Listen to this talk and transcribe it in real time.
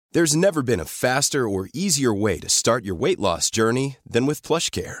There's never been a faster or easier way to start your weight loss journey than with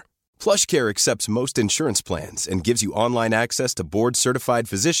PlushCare. PlushCare accepts most insurance plans and gives you online access to board-certified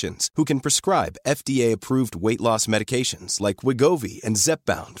physicians who can prescribe FDA-approved weight loss medications like Wegovy and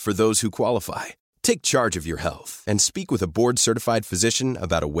Zepbound for those who qualify. Take charge of your health and speak with a board-certified physician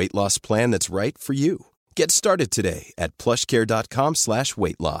about a weight loss plan that's right for you. Get started today at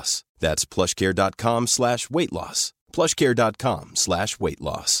plushcare.com/weight-loss. That's plushcare.com/weight-loss.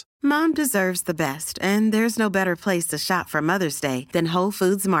 plushcare.com/weight-loss. Mom deserves the best, and there's no better place to shop for Mother's Day than Whole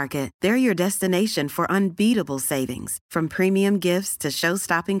Foods Market. They're your destination for unbeatable savings, from premium gifts to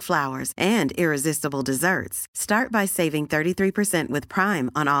show-stopping flowers and irresistible desserts. Start by saving 33% with Prime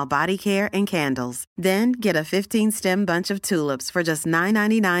on all body care and candles. Then get a 15-stem bunch of tulips for just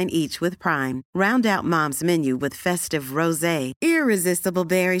 $9.99 each with Prime. Round out Mom's menu with festive rosé, irresistible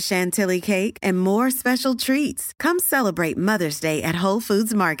berry chantilly cake, and more special treats. Come celebrate Mother's Day at Whole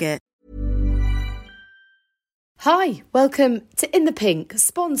Foods Market. Hi, welcome to In the Pink,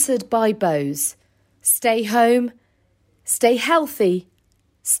 sponsored by Bose. Stay home, stay healthy,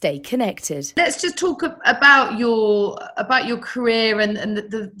 stay connected. Let's just talk about your career and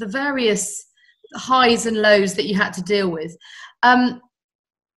the various highs and lows that you had to deal with.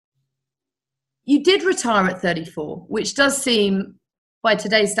 You did retire at 34, which does seem, by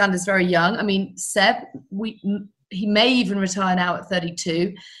today's standards, very young. I mean, Seb, he may even retire now at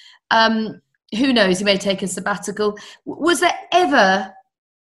 32. Who knows? He may take a sabbatical. Was there ever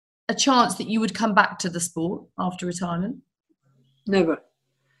a chance that you would come back to the sport after retirement? Never.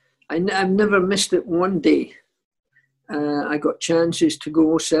 I've never missed it one day. I got chances to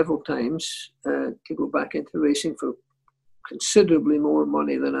go several times to go back into racing for considerably more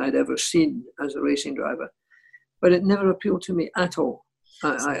money than I'd ever seen as a racing driver. But it never appealed to me at all.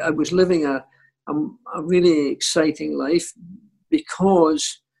 I was living a really exciting life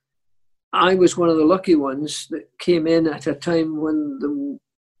because I was one of the lucky ones that came in at a time when the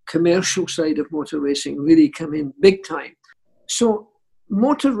commercial side of motor racing really came in big time. So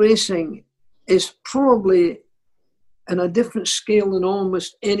motor racing is probably on a different scale than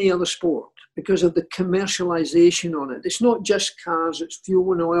almost any other sport because of the commercialization on it. It's not just cars, it's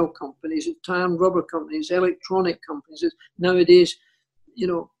fuel and oil companies, it's tire and rubber companies, electronic companies, it's nowadays,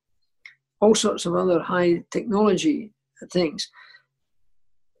 all sorts of other high technology things.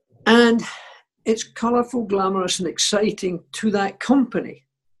 And it's colourful, glamorous and exciting to that company.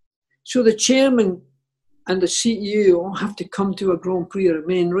 So the chairman and the CEO have to come to a Grand Prix or a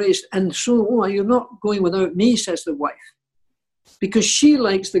main race. And so, you're not going without me, says the wife. Because she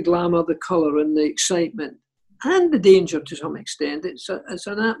likes the glamour, the colour and the excitement and the danger to some extent. It's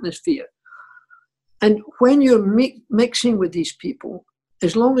an atmosphere. And when you're mixing with these people,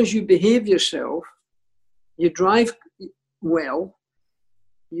 as long as you behave yourself, you drive well,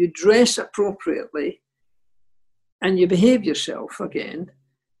 you dress appropriately, and you behave yourself again,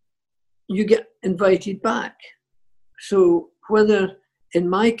 you get invited back. So whether, in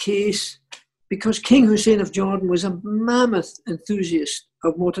my case, because King Hussein of Jordan was a mammoth enthusiast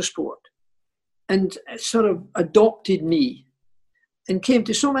of motorsport and sort of adopted me and came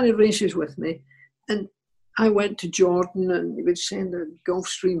to so many races with me, and I went to Jordan and he would send a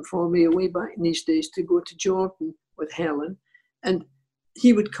Gulfstream for me way back in these days to go to Jordan with Helen, and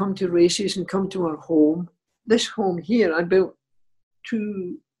he would come to races and come to our home. This home here, I built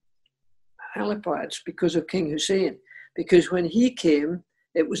 2 helipads because of King Hussein. Because when he came,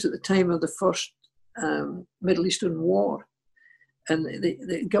 it was at the time of the first Middle Eastern War. And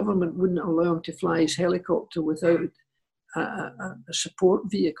the government wouldn't allow him to fly his helicopter without a support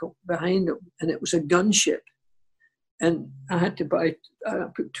vehicle behind him. And it was a gunship. And I had to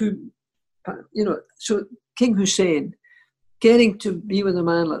put 2, so King Hussein, getting to be with a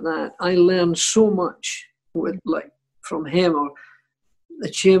man like that, I learned so much from him, or the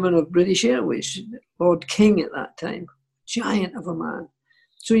chairman of British Airways, Lord King at that time, giant of a man.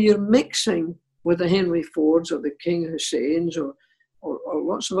 So you're mixing with the Henry Fords or the King Husseins or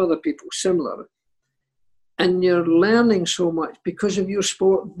lots of other people similar, and you're learning so much because of your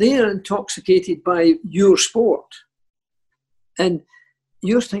sport. They're intoxicated by your sport. And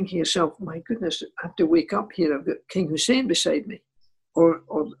you're thinking to yourself, my goodness, I have to wake up here, I've got King Hussein beside me, or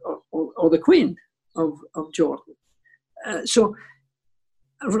the Queen of Jordan. So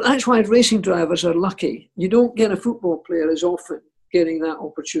that's why racing drivers are lucky. You don't get a football player as often getting that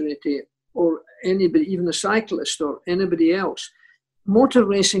opportunity, or anybody, even a cyclist or anybody else. Motor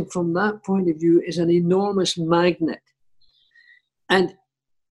racing from that point of view is an enormous magnet. And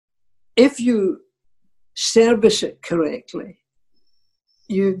if you service it correctly,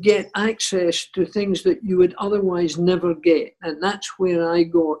 you get access to things that you would otherwise never get. And that's where I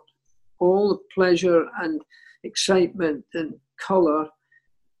got all the pleasure and excitement and colour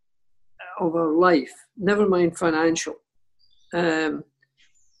of our life, never mind financial.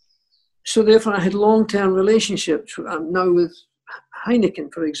 So therefore I had long-term relationships. I'm now with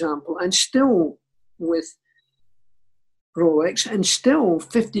Heineken, for example, and still with Rolex, and still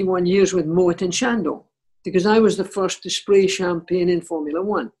 51 years with Moet and Chandon, because I was the first to spray champagne in Formula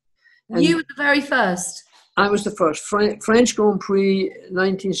One. And you were the very first? I was the first. French Grand Prix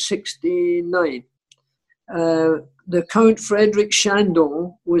 1969. The Count Frederic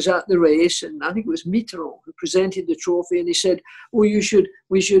Chandon was at the race, and I think it was Mitterrand who presented the trophy, and he said, we should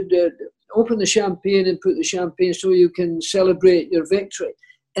open the champagne and put the champagne so you can celebrate your victory.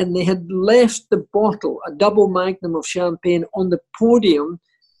 And they had left the bottle, a double magnum of champagne, on the podium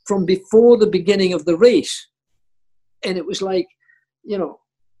from before the beginning of the race. And it was like, it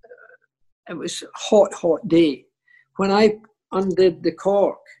was a hot day. When I undid the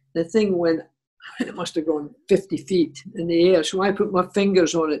cork, the thing went, it must have gone 50 feet in the air. So I put my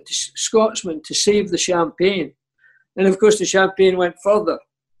fingers on it, Scotsman, to save the champagne. And of course the champagne went further.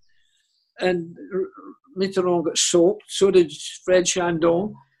 And Mitterrand got soaked, so did Fred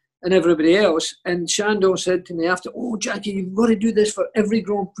Chandon and everybody else. And Chandon said to me after, "Oh, Jackie, you've got to do this for every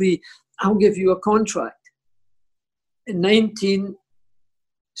Grand Prix. I'll give you a contract." In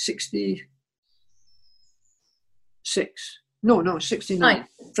 1966. 69,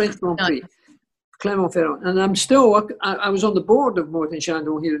 French Grand Prix, Clermont-Ferrand. And I'm still, I was on the board of Moet and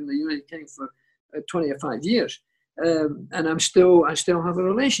Chandon here in the United Kingdom for 25 years. And I still have a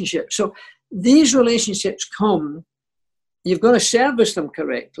relationship. So these relationships come, you've got to service them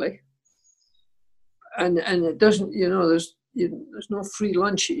correctly. And it doesn't, there's no free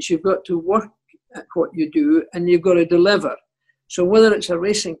lunches. You've got to work at what you do, and you've got to deliver. So whether it's a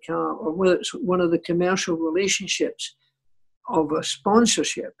racing car or whether it's one of the commercial relationships of a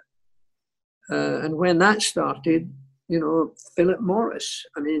sponsorship, and when that started, Philip Morris,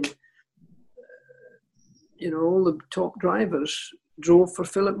 all the top drivers drove for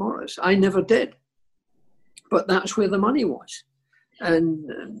Philip Morris. I never did, but that's where the money was. And,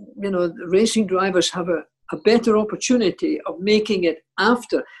 the racing drivers have a better opportunity of making it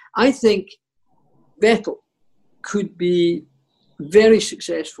after. I think Vettel could be very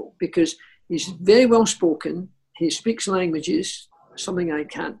successful because he's very well spoken, he speaks languages, something I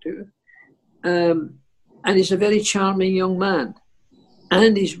can't do, and he's a very charming young man,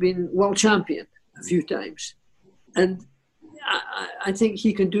 and he's been world champion a few times, and I think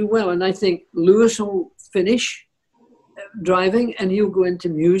he can do well. And I think Lewis will finish driving and he'll go into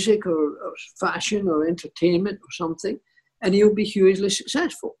music or fashion or entertainment or something, and he'll be hugely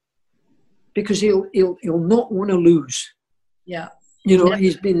successful because he'll not want to lose. Yeah.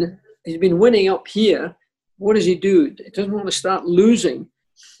 He's been winning up here. What does he do? He doesn't want to start losing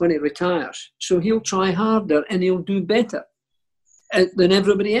when he retires. So he'll try harder and he'll do better than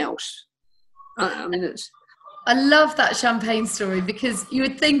everybody else. I love that champagne story, because you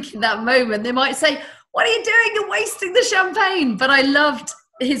would think in that moment they might say, "What are you doing? You're wasting the champagne." But I loved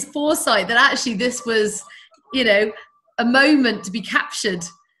his foresight that actually this was, a moment to be captured.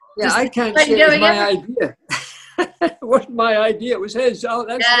 Yeah, I can't say it was my idea. It wasn't my idea, it was his. Oh,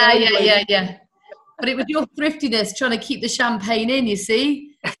 that's yeah. But it was your thriftiness trying to keep the champagne in, you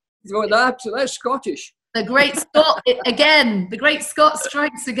see. Well, that's Scottish. The great Scot, the great Scot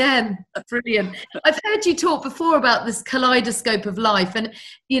strikes again. Brilliant. I've heard you talk before about this kaleidoscope of life. And,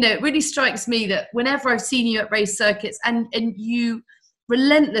 it really strikes me that whenever I've seen you at race circuits and you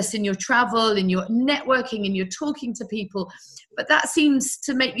relentless in your travel, in your networking, and you're talking to people, but that seems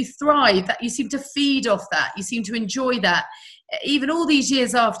to make you thrive, that you seem to feed off that, you seem to enjoy that, even all these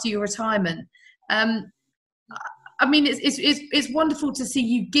years after your retirement. It's wonderful to see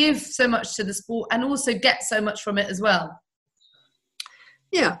you give so much to the sport and also get so much from it as well.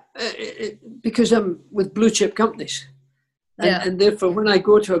 Yeah, because I'm with blue chip companies. And therefore, when I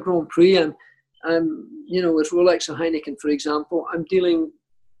go to a Grand Prix, I'm with Rolex or Heineken, for example, I'm dealing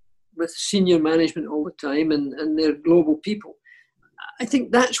with senior management all the time, and they're global people. I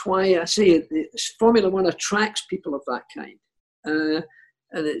think that's why I say it. Formula One attracts people of that kind, and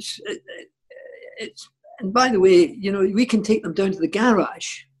and by the way, we can take them down to the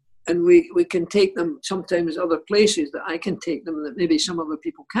garage, and we can take them sometimes other places that I can take them that maybe some other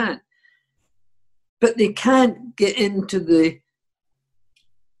people can't. But they can't get into the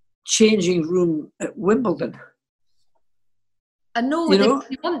changing room at Wimbledon. And nor would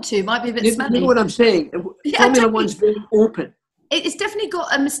they want to. Might be a bit smelly. You know what I'm saying? Formula One's very open. It's definitely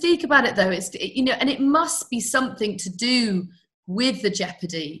got a mystique about it, though. It's and it must be something to do with the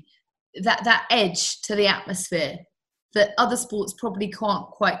jeopardy, that edge to the atmosphere that other sports probably can't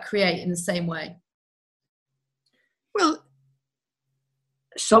quite create in the same way? Well,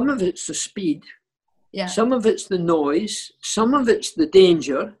 some of it's the speed. Yeah. Some of it's the noise. Some of it's the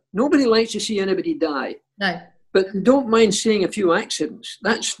danger. Nobody likes to see anybody die. No. But don't mind seeing a few accidents.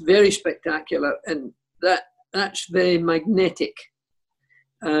 That's very spectacular, and that's very magnetic.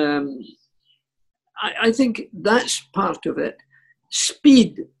 I think that's part of it.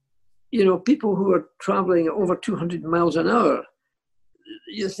 Speed, people who are traveling at over 200 miles an hour,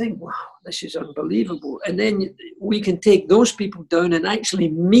 you think, wow, this is unbelievable. And then we can take those people down and actually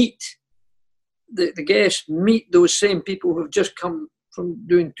meet the guests, meet those same people who have just come from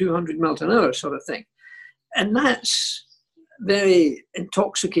doing 200 miles an hour sort of thing. And that's very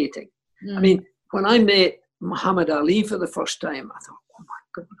intoxicating. I mean, when I met Muhammad Ali for the first time, I thought, oh my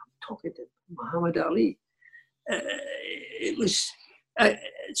God, I'm talking to Muhammad Ali. It was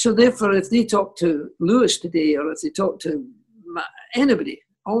so. Therefore, if they talk to Lewis today, or if they talk to anybody,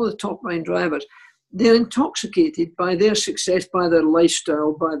 all the top line drivers, they're intoxicated by their success, by their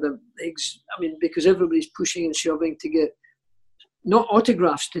lifestyle, by because everybody's pushing and shoving to get not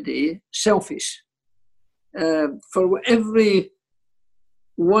autographs today, selfies. For every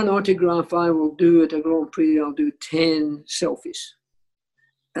one autograph I will do at a Grand Prix, I'll do 10 selfies.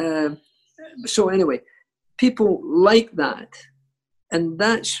 So anyway, people like that. And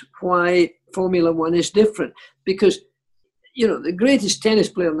that's why Formula One is different. Because, the greatest tennis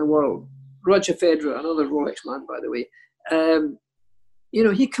player in the world, Roger Federer, another Rolex man, by the way,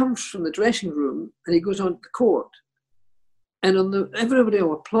 he comes from the dressing room and he goes on the court. And everybody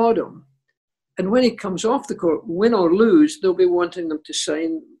will applaud him. And when he comes off the court, win or lose, they'll be wanting them to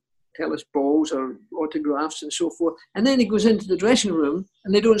sign tennis balls or autographs and so forth. And then he goes into the dressing room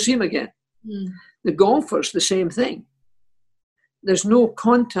and they don't see him again. The golfers, the same thing. There's no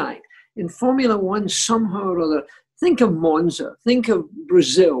contact. In Formula One, somehow or other, think of Monza, think of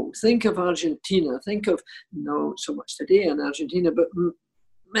Brazil, think of Argentina, think of, not so much today in Argentina, but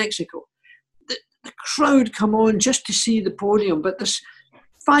Mexico. The crowd come on just to see the podium, but there's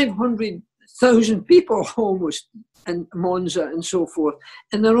 500,000 people almost in Monza and so forth.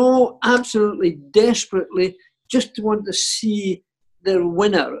 And they're all absolutely desperately just want to see their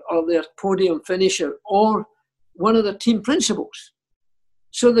winner or their podium finisher or one of their team principals.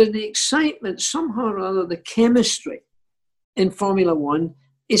 So that the excitement, somehow or other, the chemistry in Formula One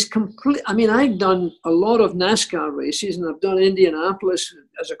is complete. I mean, I've done a lot of NASCAR races and I've done Indianapolis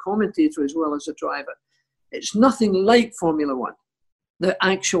as a commentator as well as a driver. It's nothing like Formula One, the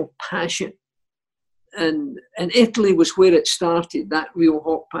actual passion. And Italy was where it started, that real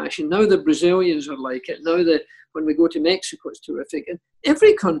hot passion. Now the Brazilians are like it. Now when we go to Mexico, it's terrific. And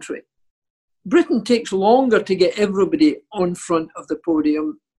every country, Britain takes longer to get everybody on front of the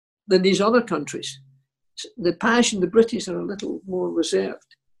podium than these other countries. The passion, the British are a little more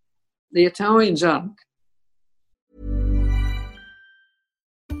reserved. The Italians aren't.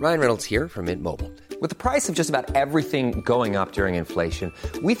 Ryan Reynolds here from Mint Mobile. With the price of just about everything going up during inflation,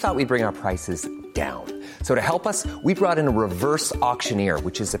 we thought we'd bring our prices down. So to help us, we brought in a reverse auctioneer,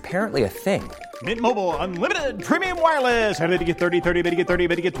 which is apparently a thing. Mint Mobile Unlimited Premium Wireless. How to get 30, 30, bit to get 30,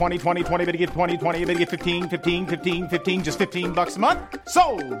 bit to get 20, 20, 20, bit to get 20, 20, bit to get 15, 15, 15, 15, just $15 a month?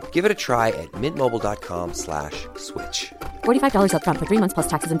 Sold! Give it a try at mintmobile.com/switch. $45 up front for 3 months plus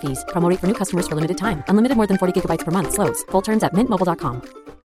taxes and fees. Promo rate for new customers for limited time. Unlimited more than 40 gigabytes per month. Slows full terms at mintmobile.com.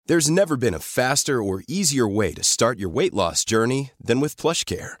 There's never been a faster or easier way to start your weight loss journey than with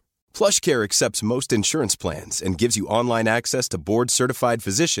PlushCare. PlushCare accepts most insurance plans and gives you online access to board-certified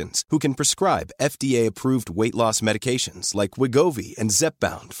physicians who can prescribe FDA-approved weight loss medications like Wegovy and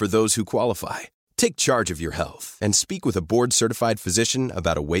Zepbound for those who qualify. Take charge of your health and speak with a board-certified physician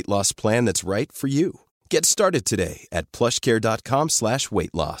about a weight loss plan that's right for you. Get started today at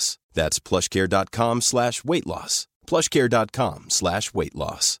plushcare.com/weight-loss. That's plushcare.com/weight-loss.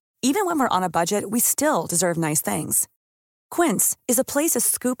 plushcare.com/weight-loss. Even when we're on a budget, we still deserve nice things. Quince is a place to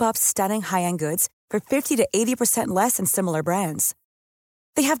scoop up stunning high-end goods for 50 to 80% less than similar brands.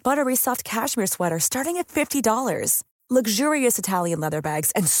 They have buttery soft cashmere sweaters starting at $50, luxurious Italian leather bags,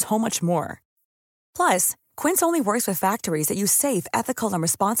 and so much more. Plus, Quince only works with factories that use safe, ethical, and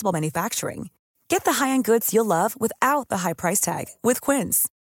responsible manufacturing. Get the high-end goods you'll love without the high price tag with Quince.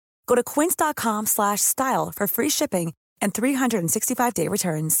 Go to quince.com/style for free shipping and 365-day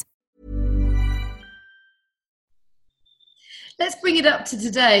returns. Let's bring it up to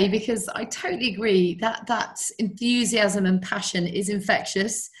today, because I totally agree that enthusiasm and passion is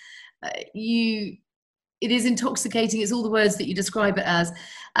infectious. It is intoxicating. It's all the words that you describe it as.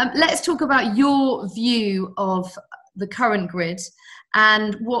 Let's talk about your view of the current grid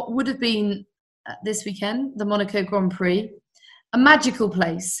and what would have been this weekend, the Monaco Grand Prix, a magical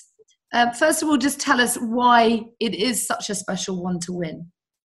place. First of all, just tell us why it is such a special one to win.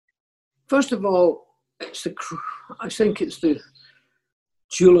 First of all, I think it's the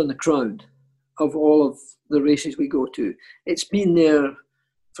jewel in the crown of all of the races we go to. It's been there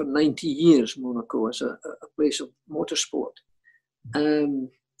for 90 years, Monaco, as a place of motorsport.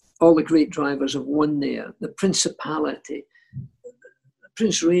 All the great drivers have won there. The Principality,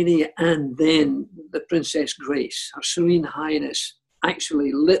 Prince Rainier, and then the Princess Grace, Her Serene Highness,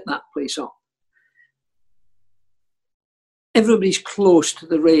 actually lit that place up. Everybody's close to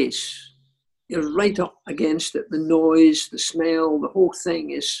the race. You're right up against it. The noise, the smell, the whole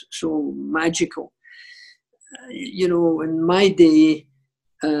thing is so magical. In my day,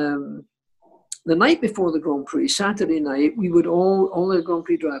 the night before the Grand Prix, Saturday night, we would all the Grand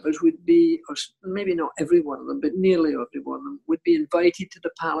Prix drivers would be, or maybe not every one of them, but nearly every one of them, would be invited to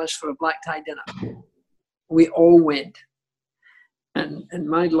the palace for a black tie dinner. We all went. And in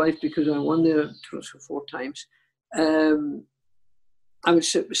my life, because I won there 4 times, I would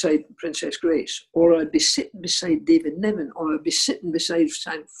sit beside Princess Grace, or I'd be sitting beside David Niven, or I'd be sitting beside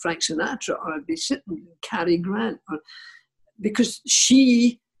Frank Sinatra, or I'd be sitting with Cary Grant, because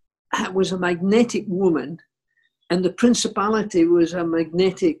she was a magnetic woman and the Principality was a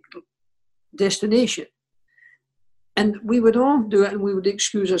magnetic destination. And we would all do it, and we would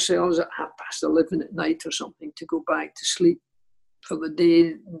excuse ourselves at 11:30 at night or something to go back to sleep for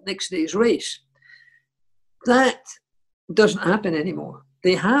the next day's race. That doesn't happen anymore.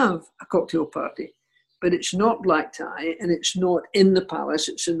 They have a cocktail party, but it's not black tie, and it's not in the palace,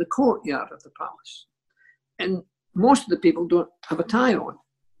 it's in the courtyard of the palace. And most of the people don't have a tie on.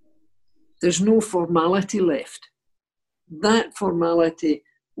 There's no formality left. That formality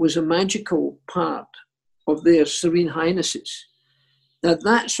was a magical part of their Serene Highnesses.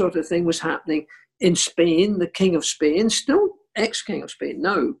 That sort of thing was happening in Spain. The King of Spain, still ex-King of Spain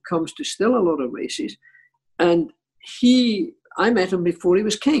now, comes to still a lot of races. And I met him before he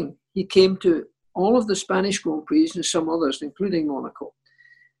was king. He came to all of the Spanish Grand Prix and some others, including Monaco.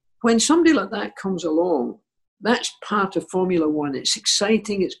 When somebody like that comes along, that's part of Formula One. It's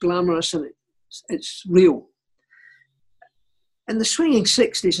exciting, it's glamorous, and it's real. And the swinging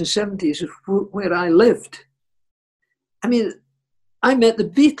 60s and 70s is where I lived. I mean, I met the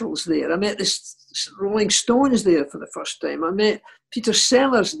Beatles there. I met the Rolling Stones there for the first time. I met Peter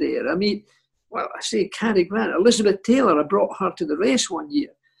Sellers there. I meet, Cary Grant, Elizabeth Taylor. I brought her to the race one year.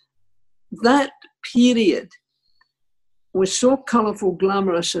 That period was so colourful,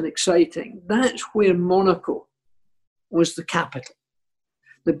 glamorous, and exciting. That's where Monaco was the capital.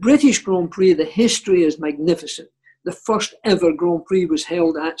 The British Grand Prix, the history is magnificent. The first ever Grand Prix was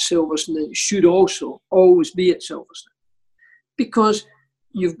held at Silverstone, and it should also always be at Silverstone. Because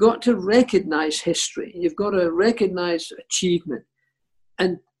you've got to recognise history. You've got to recognise achievement.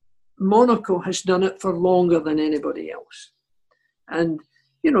 And Monaco has done it for longer than anybody else. And,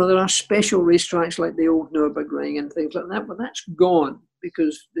 there are special racetracks like the old Nürburgring and things like that, but that's gone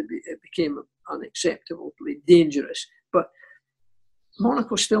because it became unacceptably dangerous. But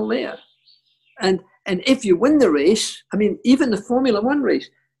Monaco's still there. And if you win the race, even the Formula One race,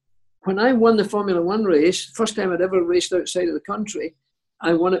 when I won the Formula One race, first time I'd ever raced outside of the country,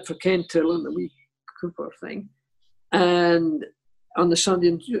 I won it for Ken Tyrrell, the wee Cooper thing. And on the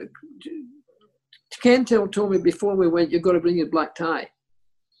Sunday, Ken Tyrrell told me before we went, you've got to bring your black tie.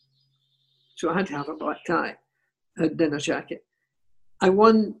 So I had to have a black tie, a dinner jacket. I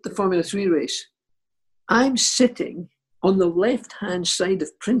won the Formula 3 race. I'm sitting on the left-hand side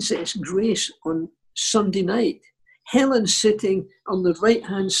of Princess Grace on Sunday night. Helen's sitting on the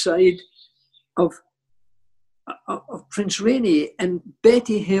right-hand side of Prince Rainier, and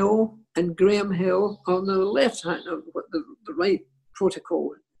Betty Hill and Graham Hill on the left-hand of the right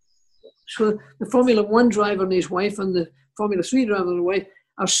protocol. So the Formula 1 driver and his wife and the Formula 3 driver and his wife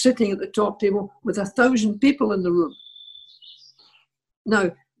are sitting at the top table with 1,000 people in the room.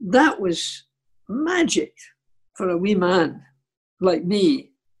 Now, that was magic for a wee man like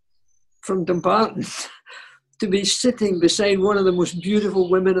me from Dumbarton to be sitting beside one of the most beautiful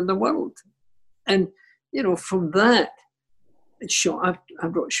women in the world. And, from that, I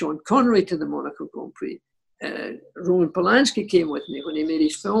brought Sean Connery to the Monaco Grand Prix. Roman Polanski came with me when he made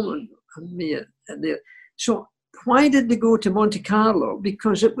his film on me and there. So why did they go to Monte Carlo?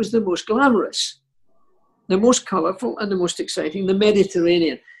 Because it was the most glamorous, the most colourful, and the most exciting, the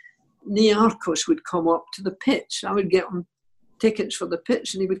Mediterranean. Niarchos would come up to the pits. I would get him tickets for the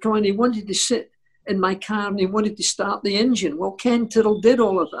pits, and he would come in. He wanted to sit in my car, and he wanted to start the engine. Well, Ken Tyrrell did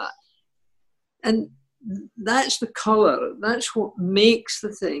all of that. And that's the colour. That's what makes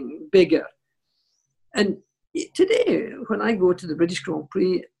the thing bigger. And today, when I go to the British Grand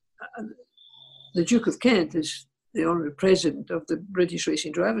Prix, the Duke of Kent is the honorary president of the British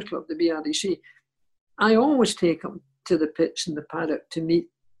Racing Drivers Club, the BRDC. I always take him to the pits and the paddock to meet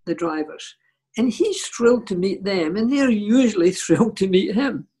the drivers. And he's thrilled to meet them, and they're usually thrilled to meet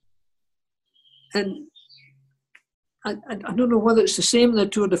him. And I don't know whether it's the same in the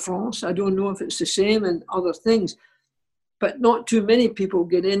Tour de France. I don't know if it's the same in other things. But not too many people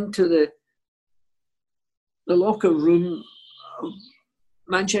get into the locker room of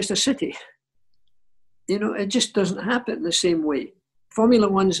Manchester City. You know, it just doesn't happen the same way. Formula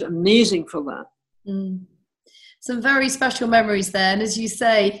One's amazing for that. Some very special memories there. And as you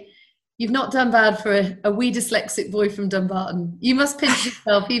say, you've not done bad for a wee dyslexic boy from Dumbarton. You must pinch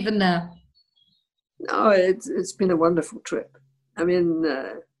yourself even now. No, it's been a wonderful trip. I mean,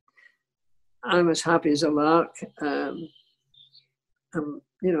 I'm as happy as a lark.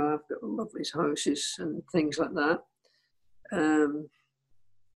 You know, I've got lovely houses and things like that.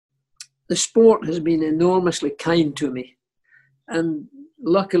 The sport has been enormously kind to me. And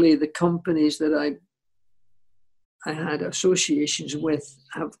luckily, the companies that I had associations with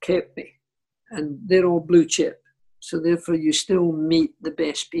have kept me. And they're all blue chip. So therefore, you still meet the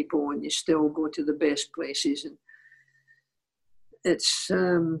best people and you still go to the best places. And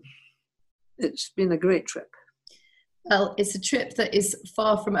it's been a great trip. Well, it's a trip that is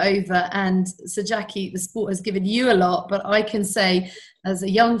far from over. And Sir Jackie, the sport has given you a lot. But I can say, as a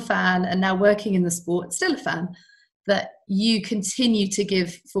young fan and now working in the sport, still a fan, that you continue to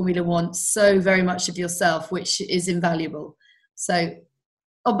give Formula One so very much of yourself, which is invaluable. So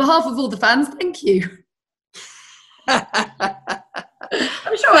on behalf of all the fans, thank you. I'm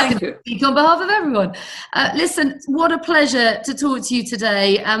sure I can speak on behalf of everyone. Listen, what a pleasure to talk to you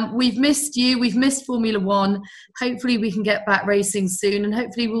today. We've missed you. We've missed Formula One. Hopefully we can get back racing soon, and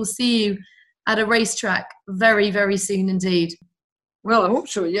hopefully we'll see you at a racetrack very, very soon indeed. Well, I hope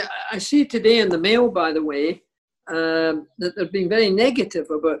so. Yeah, I see today in the Mail, by the way, that they're being very negative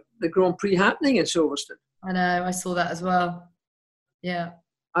about the Grand Prix happening in Silverstone. I know, I saw that as well. Yeah.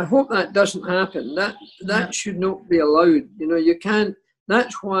 I hope that doesn't happen. That should not be allowed. You know, you can't.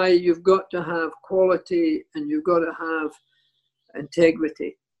 That's why you've got to have quality, and you've got to have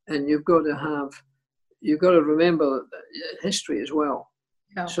integrity, and you've got to remember history as well.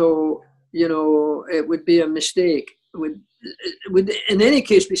 Yeah. So, you know, it would be a mistake. It would in any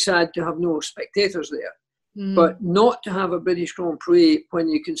case be sad to have no spectators there, but not to have a British Grand Prix when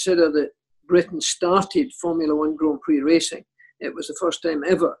you consider that Britain started Formula One Grand Prix racing. It was the first time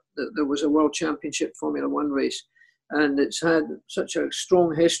ever that there was a World Championship Formula One race. And it's had such a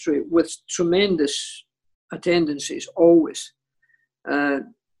strong history with tremendous attendances, always. To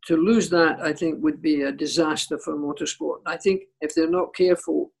lose that, I think, would be a disaster for motorsport. I think if they're not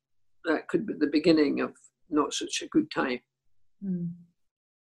careful, that could be the beginning of not such a good time.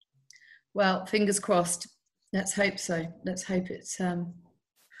 Well, fingers crossed. Let's hope so. Let's hope it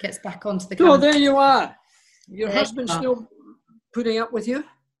gets back onto the calendar. So there you are. Your husband's still putting up with you?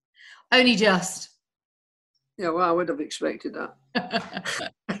 Only just. Yeah, well, I would have expected that.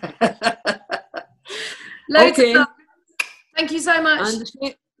 Okay. Thank you so much. And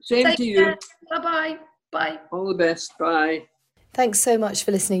same to you. Bye-bye. Bye. All the best. Bye. Thanks so much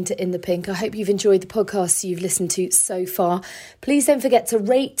for listening to In the Pink. I hope you've enjoyed the podcast you've listened to so far. Please don't forget to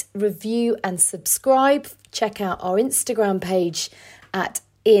rate, review and subscribe. Check out our Instagram page at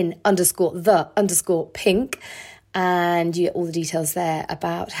in_the_pink. And you get all the details there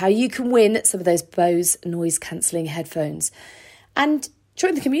about how you can win some of those Bose noise-cancelling headphones. And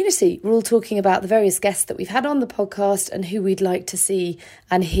join the community. We're all talking about the various guests that we've had on the podcast and who we'd like to see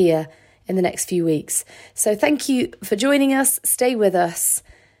and hear in the next few weeks. So thank you for joining us. Stay with us.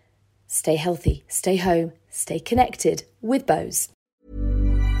 Stay healthy. Stay home. Stay connected with Bose.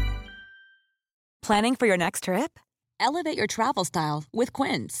 Planning for your next trip? Elevate your travel style with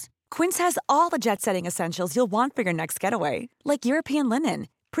Quince. Quince has all the jet-setting essentials you'll want for your next getaway, like European linen,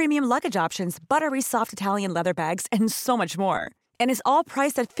 premium luggage options, buttery soft Italian leather bags, and so much more. And is all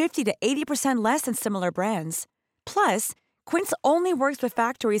priced at 50 to 80% less than similar brands. Plus, Quince only works with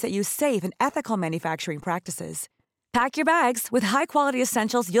factories that use safe and ethical manufacturing practices. Pack your bags with high-quality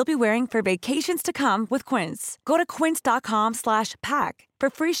essentials you'll be wearing for vacations to come with Quince. Go to quince.com/pack for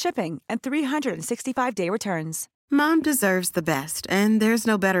free shipping and 365-day returns. Mom deserves the best, and there's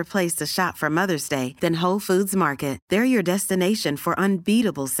no better place to shop for Mother's Day than Whole Foods Market. They're your destination for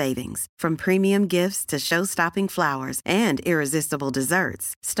unbeatable savings, from premium gifts to show-stopping flowers and irresistible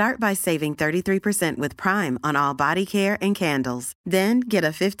desserts. Start by saving 33% with Prime on all body care and candles. Then get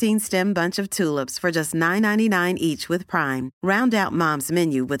a 15-stem bunch of tulips for just $9.99 each with Prime. Round out Mom's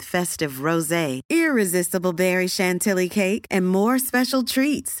menu with festive rosé, irresistible berry chantilly cake, and more special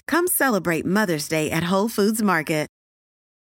treats. Come celebrate Mother's Day at Whole Foods Market.